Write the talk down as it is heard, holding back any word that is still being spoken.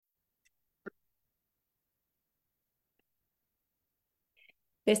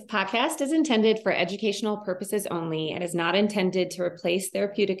This podcast is intended for educational purposes only and is not intended to replace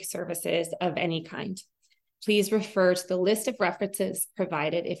therapeutic services of any kind. Please refer to the list of references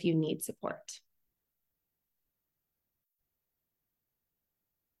provided if you need support.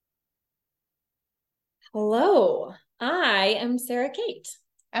 Hello, I am Sara Cate.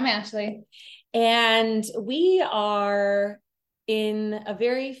 I'm Ashley. And we are in a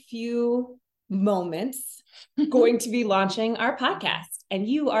very few moments going to be launching our podcast. And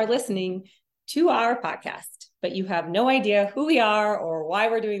you are listening to our podcast, but you have no idea who we are or why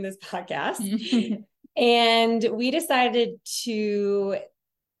we're doing this podcast. And we decided to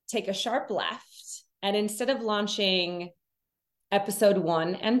take a sharp left. And instead of launching episode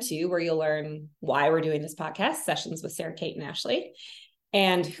 1 and 2, where you'll learn why we're doing this podcast, sessions with Sara, Cate, and Ashley,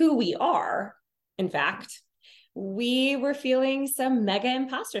 and who we are, in fact, we were feeling some mega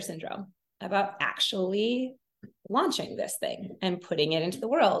imposter syndrome about actually launching this thing and putting it into the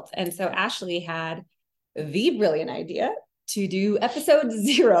world. And so Ashley had the brilliant idea to do episode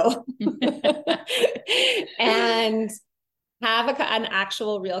 0 and have an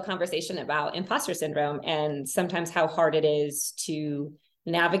actual real conversation about imposter syndrome and sometimes how hard it is to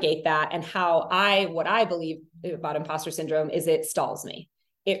navigate that, and what I believe about imposter syndrome is it stalls me.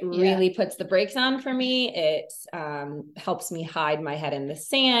 It really puts the brakes on for me. It helps me hide my head in the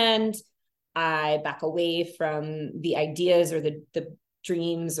sand. I back away from the ideas or the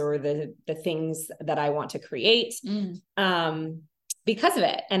dreams or the things that I want to create because of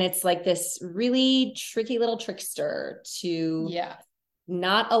it. And it's like this really tricky little trickster to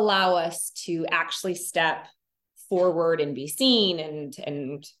not allow us to actually step forward and be seen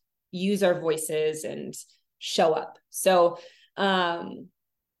and use our voices and show up. So, I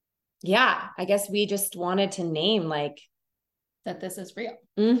guess we just wanted to name like that this is real.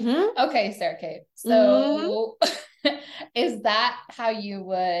 Mm-hmm. Okay, Sara Cate. So is that how you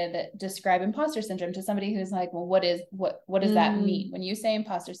would describe imposter syndrome to somebody who's like, well, what does that mean? When you say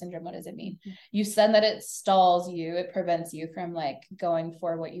imposter syndrome, what does it mean? You said that it stalls you, it prevents you from like going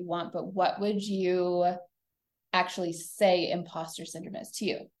for what you want, but what would you actually say imposter syndrome is to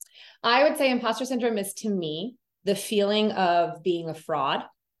you? I would say imposter syndrome is, to me, the feeling of being a fraud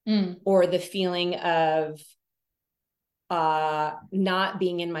or the feeling of not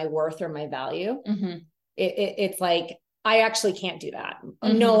being in my worth or my value. It's like, I actually can't do that.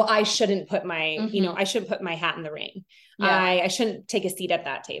 No, I shouldn't put my, I shouldn't put my hat in the ring. I shouldn't take a seat at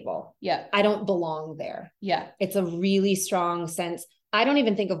that table. I don't belong there. It's a really strong sense. I don't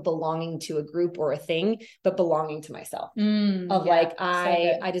even think of belonging to a group or a thing, but belonging to myself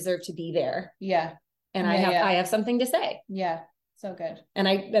I deserve to be there. And I have something to say. So good. And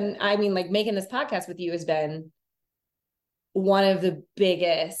I mean, like, making this podcast with you has been one of the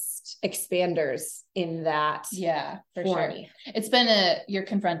biggest expanders in that. For sure. Me. It's been you're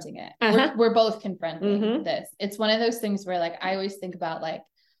confronting it. We're both confronting this. It's one of those things where like, I always think about like,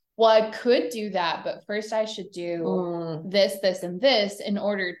 well, I could do that, but first I should do this, and this in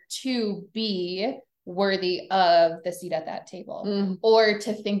order to be worthy of the seat at that table, or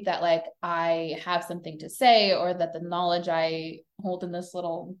to think that like I have something to say, or that the knowledge I hold in this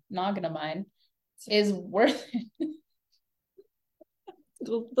little noggin of mine is worth it.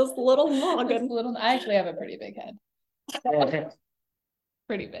 This little noggin. I actually have a pretty big head.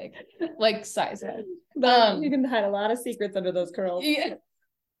 Pretty big, like size head. You can hide a lot of secrets under those curls.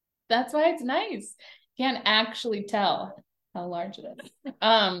 That's why it's nice. You can't actually tell how large it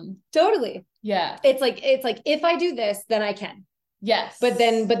is. Totally. It's like if I do this, then I can. But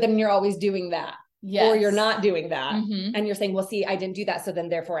then you're always doing that. Or you're not doing that. And you're saying, well, see, I didn't do that, so then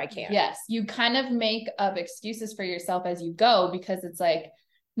therefore I can't. You kind of make up excuses for yourself as you go, because it's like,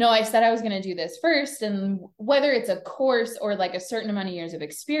 no, I said I was going to do this first. And whether it's a course or like a certain amount of years of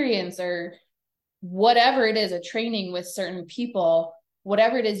experience or whatever it is, a training with certain people,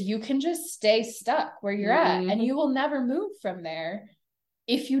 whatever it is, you can just stay stuck where you're at, and you will never move from there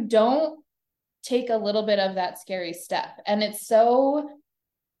if you don't take a little bit of that scary step. And it's so,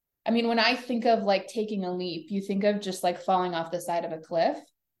 I mean, when I think of like taking a leap, you think of just like falling off the side of a cliff.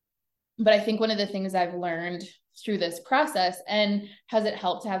 But I think one of the things I've learned through this process, and has it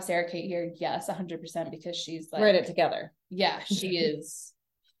helped to have Sara Cate here? Yes, 100%, because she's like, we're in it together. She is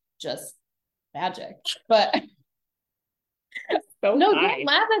just magic. But so no, don't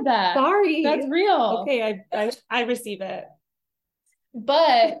laugh at that. Sorry. That's real. Okay, I receive it.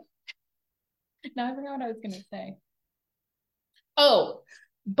 But now I forgot what I was going to say. Oh,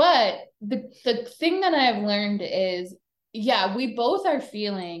 but the thing that I've learned is, we both are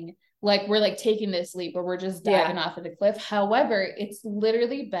feeling like we're like taking this leap or we're just diving off of the cliff. However, it's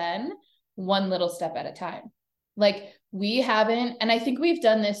literally been one little step at a time. Like we haven't, and I think we've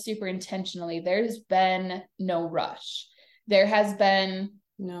done this super intentionally. There's been no rush. There has been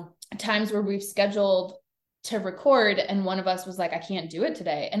times where we've scheduled to record and one of us was like, I can't do it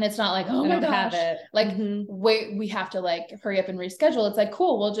today. And it's not like, oh my gosh, like wait, we have to like hurry up and reschedule. It's like,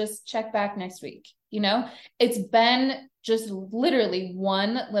 cool, we'll just check back next week. You know, it's been just literally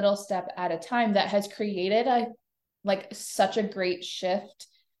one little step at a time that has created such a great shift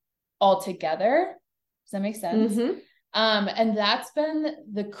altogether. Does that make sense? And that's been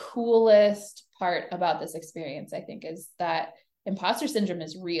the coolest part about this experience, I think, is that imposter syndrome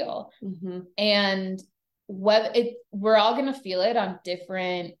is real. And we're all going to feel it on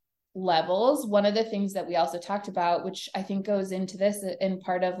different levels. One of the things that we also talked about, which I think goes into this in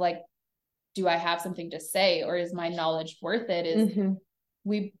part of like, do I have something to say, or is my knowledge worth it? Is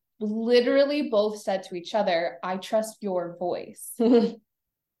we literally both said to each other, I trust your voice.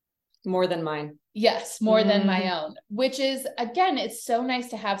 More than mine. Yes, more than my own, which is, again, it's so nice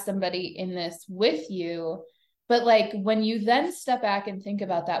to have somebody in this with you. But like when you then step back and think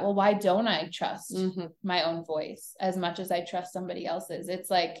about that, well, why don't I trust my own voice as much as I trust somebody else's? It's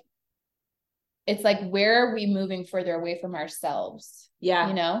like, where are we moving further away from ourselves? Yeah.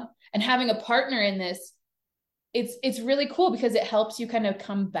 You know, and having a partner in this, it's really cool because it helps you kind of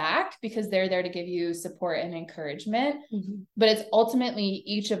come back because they're there to give you support and encouragement. But it's ultimately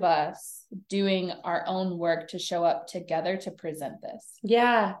each of us doing our own work to show up together to present this.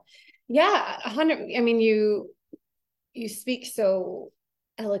 Yeah. 100. I mean, you speak so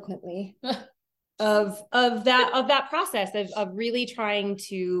eloquently of that process of really trying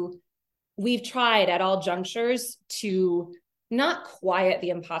to, we've tried at all junctures to not quiet the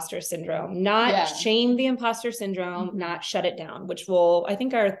imposter syndrome, not shame the imposter syndrome, not shut it down, which I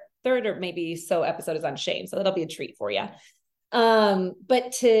think our third or maybe so episode is on shame. So that'll be a treat for you.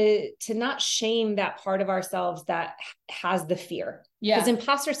 But to not shame that part of ourselves that has the fear. Because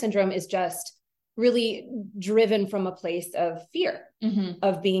imposter syndrome is just really driven from a place of fear,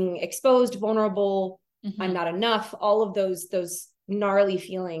 of being exposed, vulnerable, I'm not enough, all of those gnarly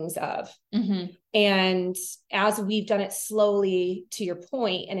feelings of. And as we've done it slowly, to your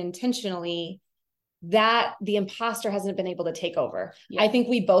point, and intentionally, that the imposter hasn't been able to take over. I think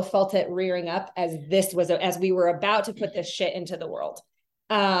we both felt it rearing up as we were about to put this shit into the world.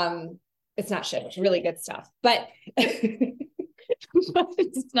 It's not shit, it's really good stuff, but it's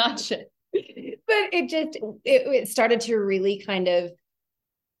not shit. But it started to really kind of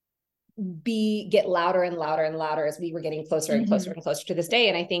get louder and louder and louder as we were getting closer and closer and closer to this day.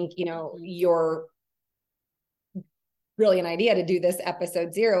 And I think, your brilliant idea to do this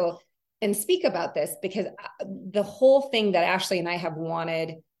episode 0 and speak about this, because the whole thing that Ashley and I have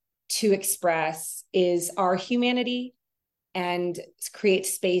wanted to express is our humanity and create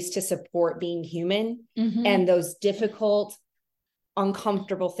space to support being human and those difficult,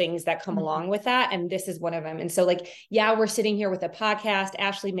 uncomfortable things that come along with that. And this is one of them. And so we're sitting here with a podcast.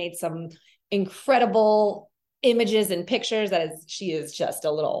 Ashley made some incredible images and pictures. She is just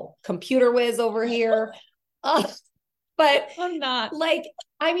a little computer whiz over here. But I'm not.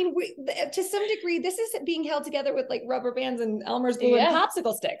 To some degree, this is being held together with rubber bands and Elmer's glue and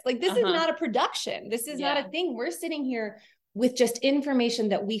popsicle sticks. This is not a production. This is not a thing. We're sitting here with just information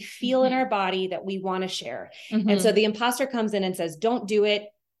that we feel in our body that we want to share. And so the imposter comes in and says, don't do it.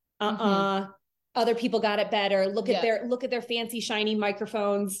 Other people got it better. Look at their fancy, shiny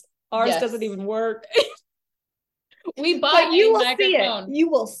microphones. Ours doesn't even work. We bought but you will microphone. See it. You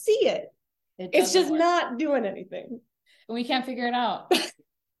will see it. It's just not doing anything. And we can't figure it out.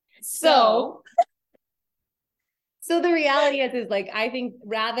 So the reality is I think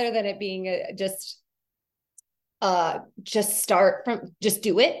rather than it being just start from, just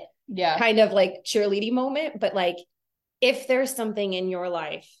do it. Kind of cheerleading moment. But if there's something in your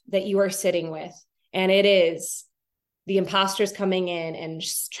life that you are sitting with, and it is the imposters coming in and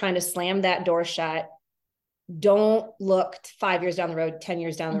just trying to slam that door shut, don't look 5 years down the road, 10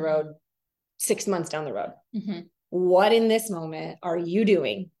 years down the road, 6 months down the road. What in this moment are you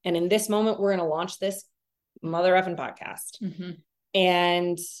doing? And in this moment, we're going to launch this mother effing podcast.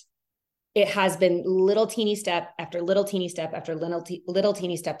 And it has been little teeny step after little teeny step after little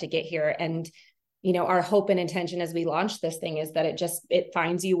teeny step to get here. And, our hope and intention as we launch this thing is that it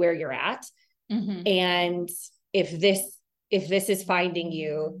finds you where you're at. And if this is finding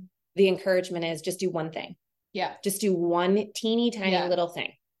you, the encouragement is just do one thing. Just do one teeny tiny little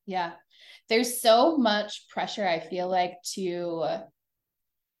thing. There's so much pressure, I feel to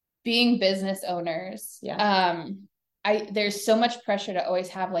being business owners. There's so much pressure to always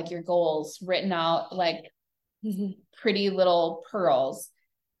have your goals written out, pretty little pearls.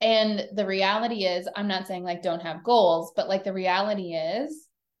 And the reality is, I'm not saying like don't have goals, but like the reality is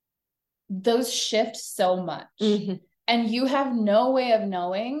those shift so much. Mm-hmm. And you have no way of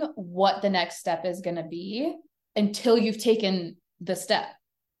knowing what the next step is going to be until you've taken the step.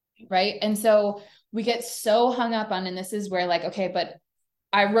 Right. And so we get so hung up on, and this is where like, okay, but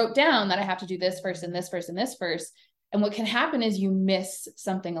I wrote down that I have to do this first and this first and this first. And what can happen is you miss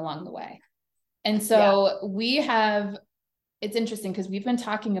something along the way. And so it's interesting because we've been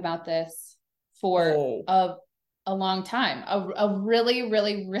talking about this for a long time, a really,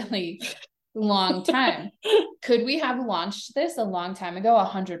 really, really long time. Could we have launched this a long time ago?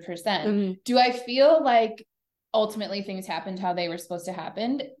 100%. Mm-hmm. Do I feel like ultimately things happened how they were supposed to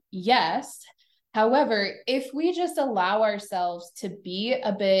happen? Yes. However, if we just allow ourselves to be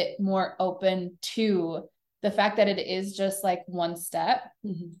a bit more open to the fact that it is just like one step,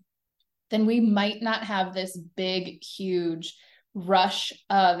 mm-hmm. then we might not have this big, huge rush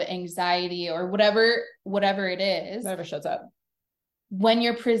of anxiety or whatever it is. Whatever shows up. When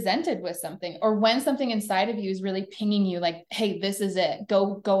you're presented with something, or when something inside of you is really pinging you like, hey, this is it.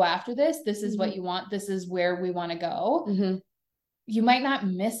 Go after this. This is mm-hmm. what you want. This is where we want to go. Mm-hmm. You might not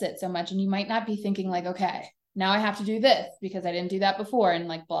miss it so much. And you might not be thinking like, okay, now I have to do this because I didn't do that before. And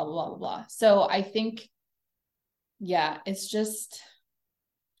like, blah, blah, blah, blah, blah. So I think, yeah, it's just.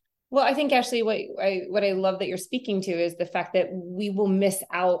 Well, I think actually what I love that you're speaking to is the fact that we will miss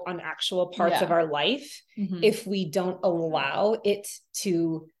out on actual parts of our life mm-hmm. if we don't allow it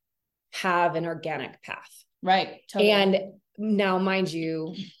to have an organic path. Right. Totally. And now, mind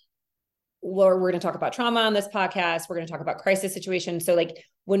you, we're going to talk about trauma on this podcast. We're going to talk about crisis situations. So like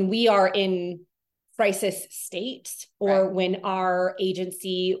when we are in crisis states or right. when our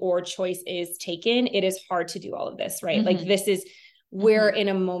agency or choice is taken, it is hard to do all of this, right? Mm-hmm. Like this is, we're in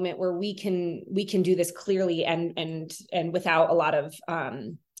a moment where we can do this clearly and without a lot of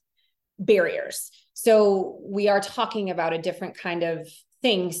barriers. So we are talking about a different kind of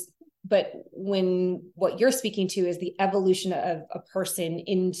things, but what you're speaking to is the evolution of a person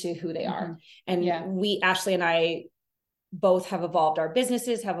into who they are. And we, Ashley and I, both have evolved our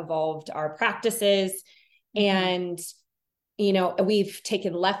businesses, have evolved our practices. And, you know, we've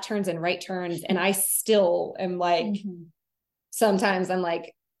taken left turns and right turns. And I still am like, sometimes I'm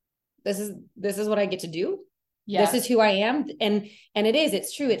like, this is what I get to do. Yeah. This is who I am. And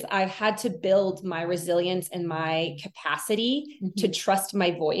it's true. I've had to build my resilience and my capacity to trust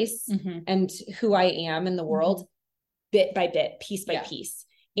my voice and who I am in the world bit by bit, piece by piece.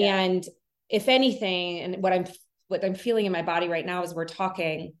 Yeah. And if anything, and what I'm feeling in my body right now as we're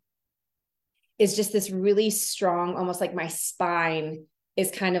talking is just this really strong, almost like my spine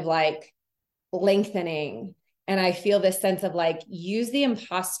is kind of like lengthening. And I feel this sense of like, use the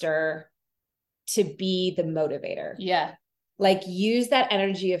imposter to be the motivator. Yeah. Like use that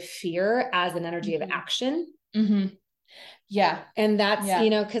energy of fear as an energy of action. Yeah. And that's, you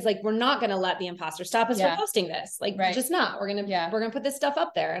know, cause like, we're not going to let the imposter stop us from posting this. Like, we're just not, we're going to put this stuff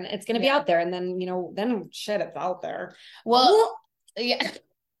up there and it's going to be out there. And then, you know, then shit, it's out there. Well, yeah.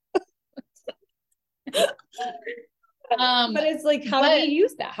 But it's like, how do we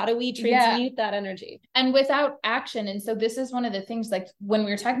use that? How do we transmute that energy? And without action. And so this is one of the things, like when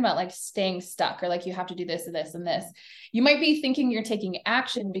we were talking about like staying stuck or like, you have to do this and this and this, you might be thinking you're taking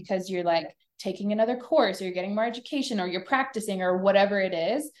action because you're like taking another course or you're getting more education or you're practicing or whatever it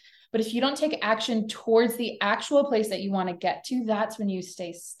is. But if you don't take action towards the actual place that you want to get to, that's when you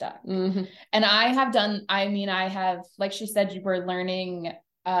stay stuck. And I have, like she said, we're learning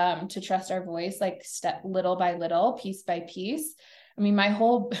to trust our voice, like step little by little, piece by piece. I mean, my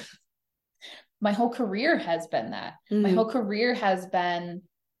whole career has been that. My whole career has been,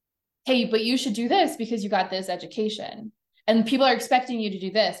 hey, but you should do this because you got this education and people are expecting you to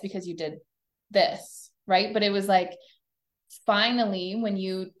do this because you did this. Right. But it was like, finally, when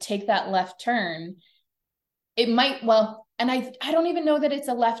you take that left turn, it might, and I don't even know that it's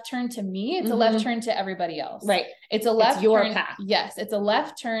a left turn to me. It's a left turn to everybody else. Right. It's a left your turn. Path. Yes. It's a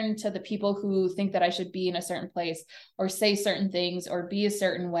left turn to the people who think that I should be in a certain place or say certain things or be a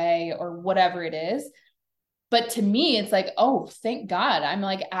certain way or whatever it is. But to me, it's like, oh, thank God. I'm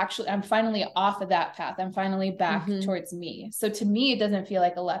like, actually, I'm finally off of that path. I'm finally back towards me. So to me, it doesn't feel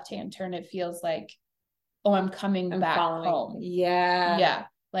like a left-hand turn. It feels like, oh, I'm back home. Yeah. Yeah.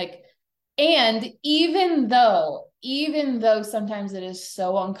 Like, and even though sometimes it is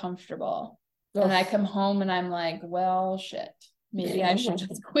so uncomfortable and I come home and I'm like, well, shit, maybe I should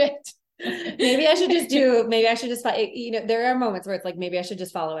just quit. Maybe I should just you know, there are moments where it's like, maybe I should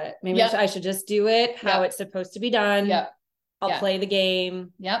just follow it. Maybe I should just do it how it's supposed to be done. I'll play the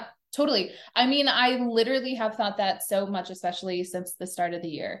game. Totally. I mean, I literally have thought that so much, especially since the start of the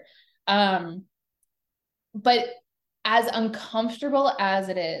year. But as uncomfortable as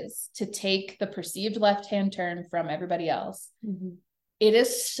it is to take the perceived left-hand turn from everybody else, it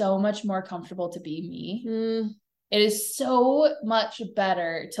is so much more comfortable to be me. It is so much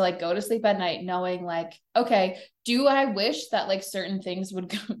better to like go to sleep at night knowing like, okay, do I wish that like certain things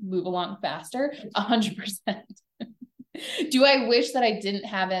would move along faster? 100%. Do I wish that I didn't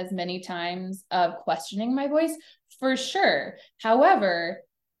have as many times of questioning my voice? For sure. However,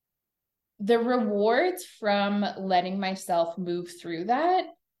 the rewards from letting myself move through that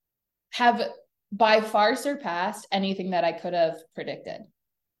have by far surpassed anything that I could have predicted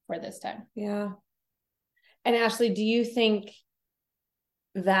for this time. Yeah. And Ashley, do you think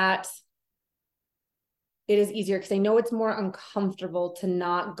that it is easier? Because I know it's more uncomfortable to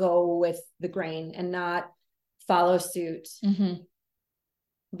not go with the grain and not follow suit.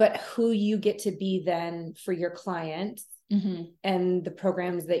 But who you get to be then for your clients and the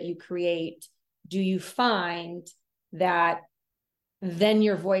programs that you create, do you find that then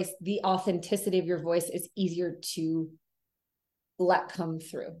your voice, the authenticity of your voice is easier to let come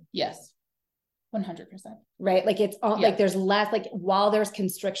through? Yes. 100%. Right. Like it's all like there's less, like while there's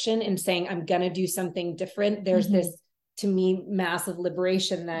constriction in saying, I'm going to do something different, there's this, to me, massive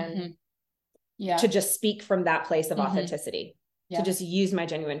liberation then to just speak from that place of authenticity, to just use my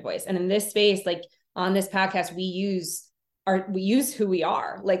genuine voice. And in this space, like on this podcast, we use who we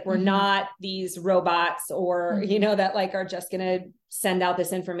are. Like we're not these robots or, you know, that like are just going to send out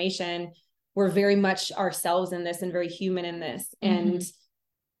this information. We're very much ourselves in this and very human in this. And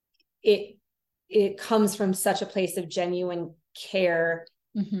it comes from such a place of genuine care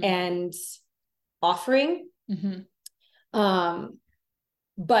and offering.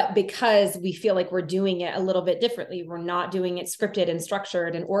 But because we feel like we're doing it a little bit differently, we're not doing it scripted and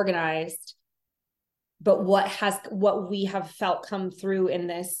structured and organized. But what we have felt come through in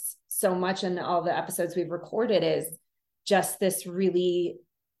this so much in all the episodes we've recorded is just this really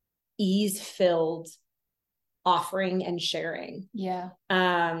ease-filled offering and sharing.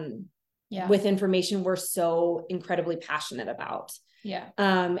 With information we're so incredibly passionate about.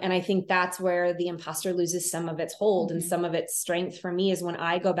 And I think that's where the imposter loses some of its hold and some of its strength for me is when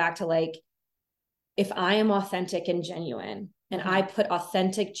I go back to like, if I am authentic and genuine and I put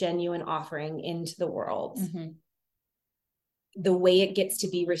authentic, genuine offering into the world, the way it gets to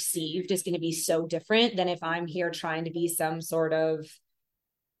be received is going to be so different than if I'm here trying to be some sort of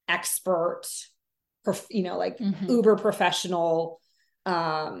expert, you know, like uber professional.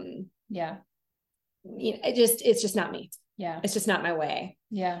 It's just not me. It's just not my way.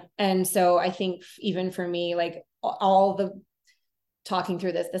 And so I think even for me, like all the talking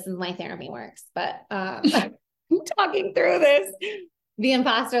through this is my therapy works, but talking through this, the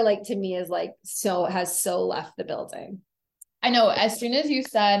imposter, like to me is like, has so left the building. I know as soon as you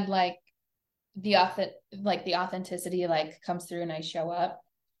said like the authenticity like comes through and I show up,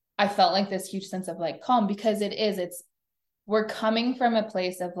 I felt like this huge sense of like calm because we're coming from a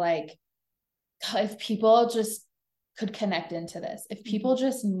place of like, if people just could connect into this, if people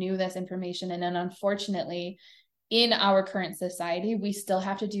just knew this information. And then unfortunately in our current society, we still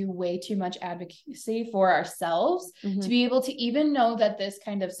have to do way too much advocacy for ourselves to be able to even know that this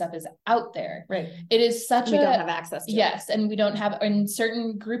kind of stuff is out there. Right. It is we don't have access to it. And we don't have, and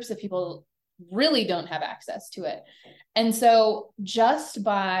certain groups of people really don't have access to it. And so just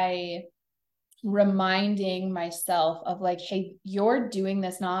by reminding myself of like, hey, you're doing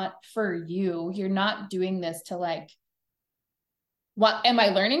this not for you. You're not doing this to like, what am I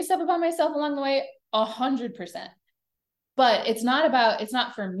learning stuff about myself along the way? 100%. But it's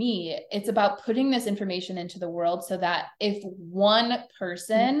not for me. It's about putting this information into the world so that if one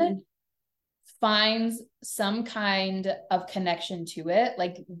person finds some kind of connection to it,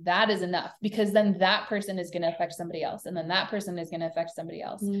 like that is enough, because then that person is going to affect somebody else. And then that person is going to affect somebody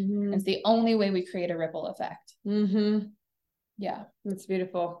else. And it's the only way we create a ripple effect. Yeah. That's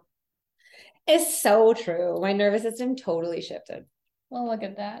beautiful. It's so true. My nervous system totally shifted. Well, look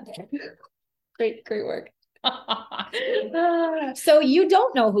at that. Great work. So you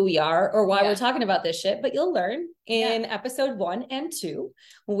don't know who we are or why we're talking about this shit, but you'll learn in episode 1 and 2,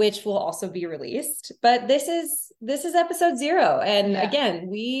 which will also be released. But this is episode 0. And again,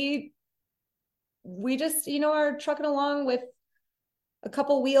 we just, you know, are trucking along with a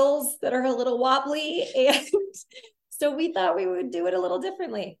couple wheels that are a little wobbly. And so we thought we would do it a little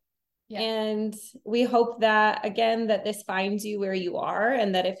differently. And we hope that, again, that this finds you where you are,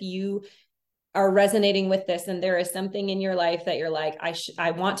 and that if you are resonating with this and there is something in your life that you're like,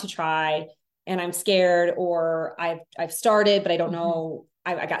 I want to try and I'm scared, or I've started, but I don't know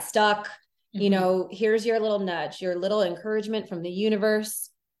I got stuck, you know, here's your little nudge, your little encouragement from the universe,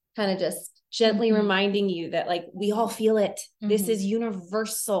 kind of just gently reminding you that like, we all feel it. This is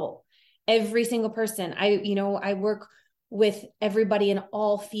universal. Every single person. I work with everybody in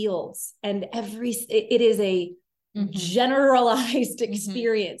all fields, and it is a generalized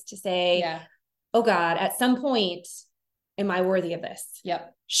experience to say, oh God, at some point, am I worthy of this?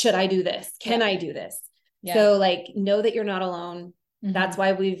 Yep. Should I do this? Can I do this? So like, know that you're not alone. That's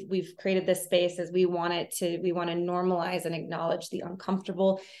why we've created this space, as we want to normalize and acknowledge the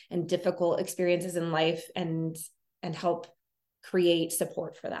uncomfortable and difficult experiences in life, and help create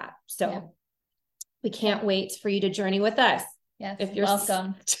support for that. So we can't wait for you to journey with us. Yes. If you're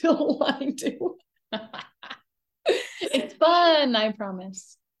welcome. Still wanting to. It's fun, I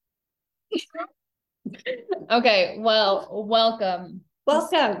promise. Okay, well, welcome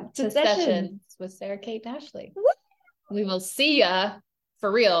to Sessions with Sarah, Cate, and Ashley. We will see ya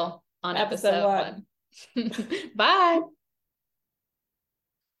for real on episode 1. Bye.